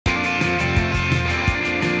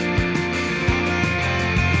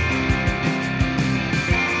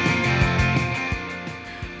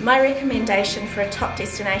My recommendation for a top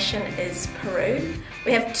destination is Peru.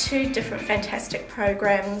 We have two different fantastic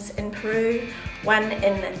programs in Peru, one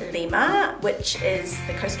in Lima, which is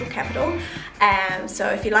the coastal capital. So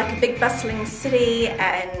if you like a big bustling city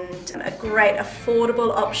and a great affordable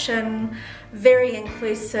option, very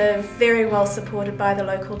inclusive, very well supported by the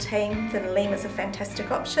local team, then Lima is a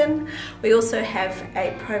fantastic option. We also have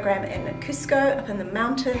a program in Cusco up in the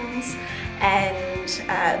mountains, and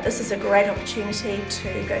this is a great opportunity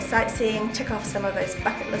to go sightseeing, tick off some of those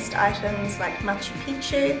bucket list items like Machu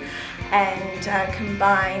Picchu, and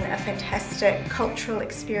combine a fantastic cultural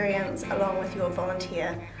experience along with your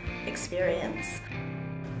volunteer experience.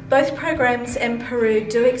 Both programs in Peru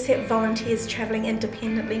do accept volunteers travelling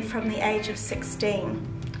independently from the age of 16.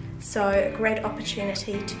 So a great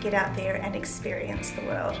opportunity to get out there and experience the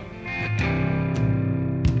world.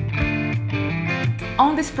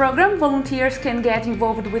 On this program, volunteers can get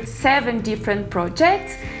involved with 7 different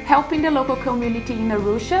projects, helping the local community in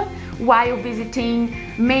Arusha while visiting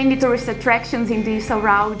many tourist attractions in the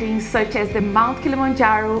surroundings, such as the Mount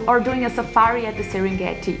Kilimanjaro or doing a safari at the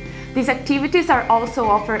Serengeti. These activities are also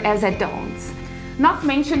offered as add-ons. Not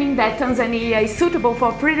mentioning that Tanzania is suitable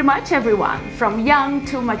for pretty much everyone, from young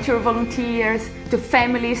to mature volunteers, to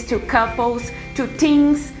families, to couples, to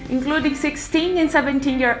teens, including 16 and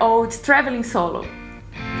 17-year-olds traveling solo.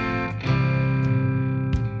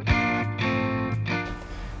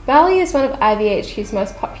 Bali is one of ivhq's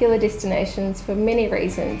most popular destinations for many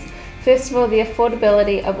reasons. First of all, the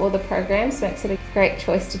affordability of all the programs makes it a great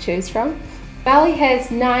choice to choose from. Bali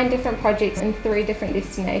has 9 different projects in 3 different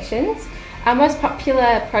destinations. Our most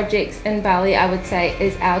popular projects in Bali, I would say,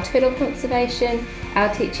 is our turtle conservation,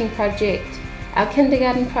 our teaching project, our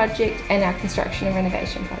kindergarten project, and our construction and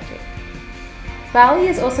renovation project. Bali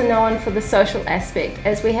is also known for the social aspect,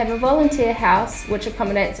 as we have a volunteer house which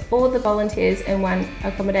accommodates all the volunteers in one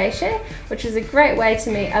accommodation, which is a great way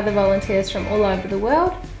to meet other volunteers from all over the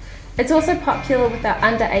world. It's also popular with our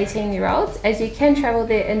under 18-year-olds, as you can travel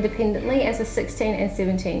there independently as a 16 and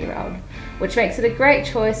 17-year-old, which makes it a great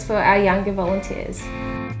choice for our younger volunteers.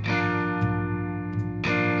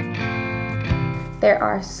 There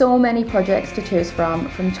are so many projects to choose from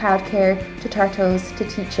childcare to turtles to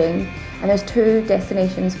teaching, and there's 2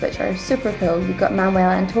 destinations which are super cool. You've got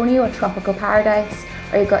Manuel Antonio, a tropical paradise,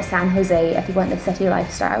 or you've got San Jose if you want the city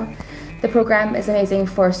lifestyle. The programme is amazing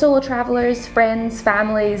for solo travellers, friends,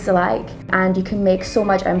 families alike, and you can make so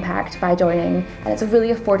much impact by joining, and it's a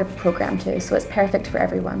really affordable programme too, so it's perfect for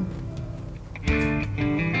everyone.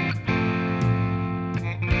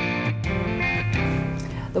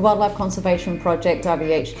 The Wildlife Conservation Project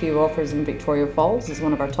ivhq offers in Victoria Falls is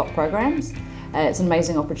one of our top programs. It's an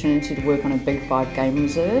amazing opportunity to work on a Big 5 game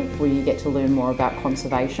reserve where you get to learn more about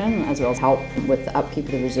conservation as well as help with the upkeep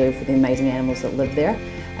of the reserve for the amazing animals that live there.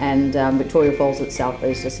 And Victoria Falls itself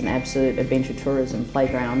is just an absolute adventure tourism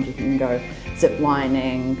playground. You can go zip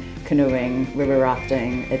lining, canoeing, river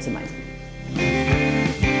rafting. It's amazing.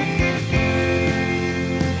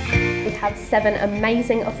 We have 7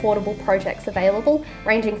 amazing affordable projects available,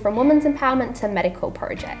 ranging from women's empowerment to medical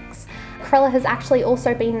projects. Krella has actually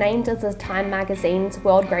also been named as the Time Magazine's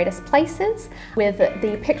World Greatest Places, with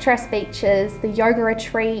the picturesque beaches, the yoga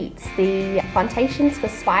retreats, the plantations for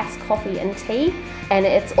spice, coffee and tea, and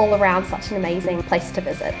it's all around such an amazing place to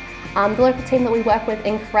visit. The local team that we work with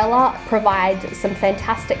in Krella provide some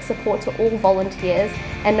fantastic support to all volunteers,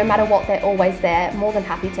 and no matter what, they're always there, more than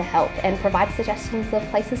happy to help and provide suggestions of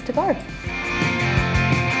places to go.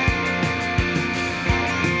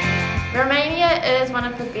 Romania is one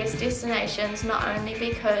of the best destinations, not only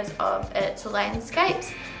because of its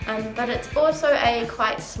landscapes, but it's also a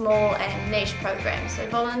quite small and niche program, so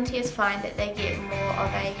volunteers find that they get more of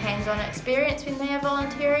a hands-on experience when they are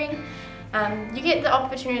volunteering. You get the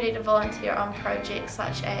opportunity to volunteer on projects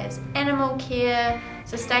such as animal care,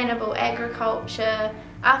 sustainable agriculture,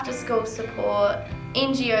 after-school support,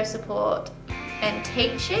 NGO support and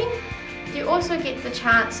teaching. You also get the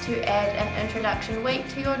chance to add an introduction week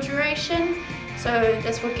to your duration, so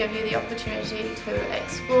this will give you the opportunity to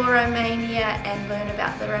explore Romania and learn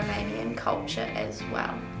about the Romanian culture as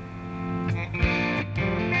well.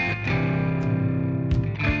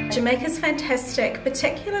 Jamaica's fantastic,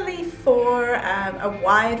 particularly for a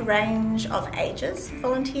wide range of ages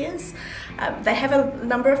volunteers. They have a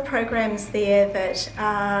number of programs there that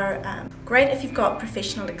are great if you've got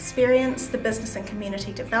professional experience. The Business and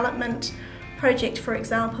Community Development project, for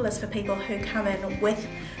example, is for people who come in with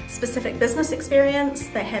specific business experience.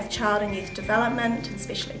 They have child and youth development and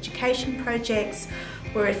special education projects,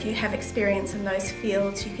 where if you have experience in those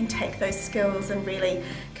fields, you can take those skills and really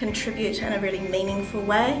contribute in a really meaningful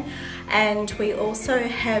way. And we also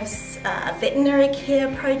have a veterinary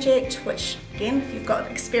care project, which again, if you've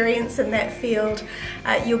got experience in that field,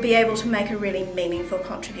 you'll be able to make a really meaningful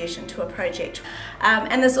contribution to a project.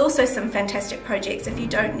 And there's also some fantastic projects if you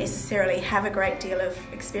don't necessarily have a great deal of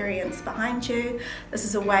experience behind you. This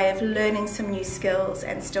is a way of learning some new skills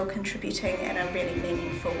and still contributing in a really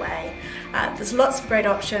meaningful way. There's lots of great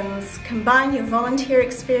options. Combine your volunteer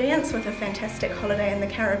experience with a fantastic holiday in the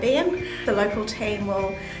Caribbean. The local team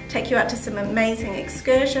will take you out to some amazing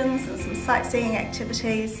excursions and some sightseeing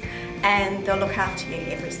activities, and they'll look after you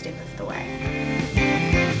every step of the way.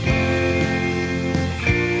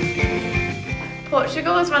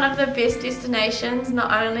 Portugal is one of the best destinations,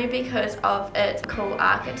 not only because of its cool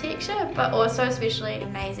architecture, but also especially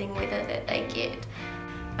amazing weather that they get.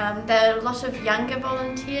 There are a lot of younger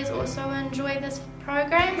volunteers also enjoy this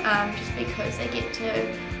program, just because they get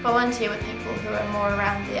to volunteer with people who are more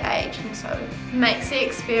around their age, and so it makes the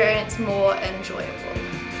experience more enjoyable.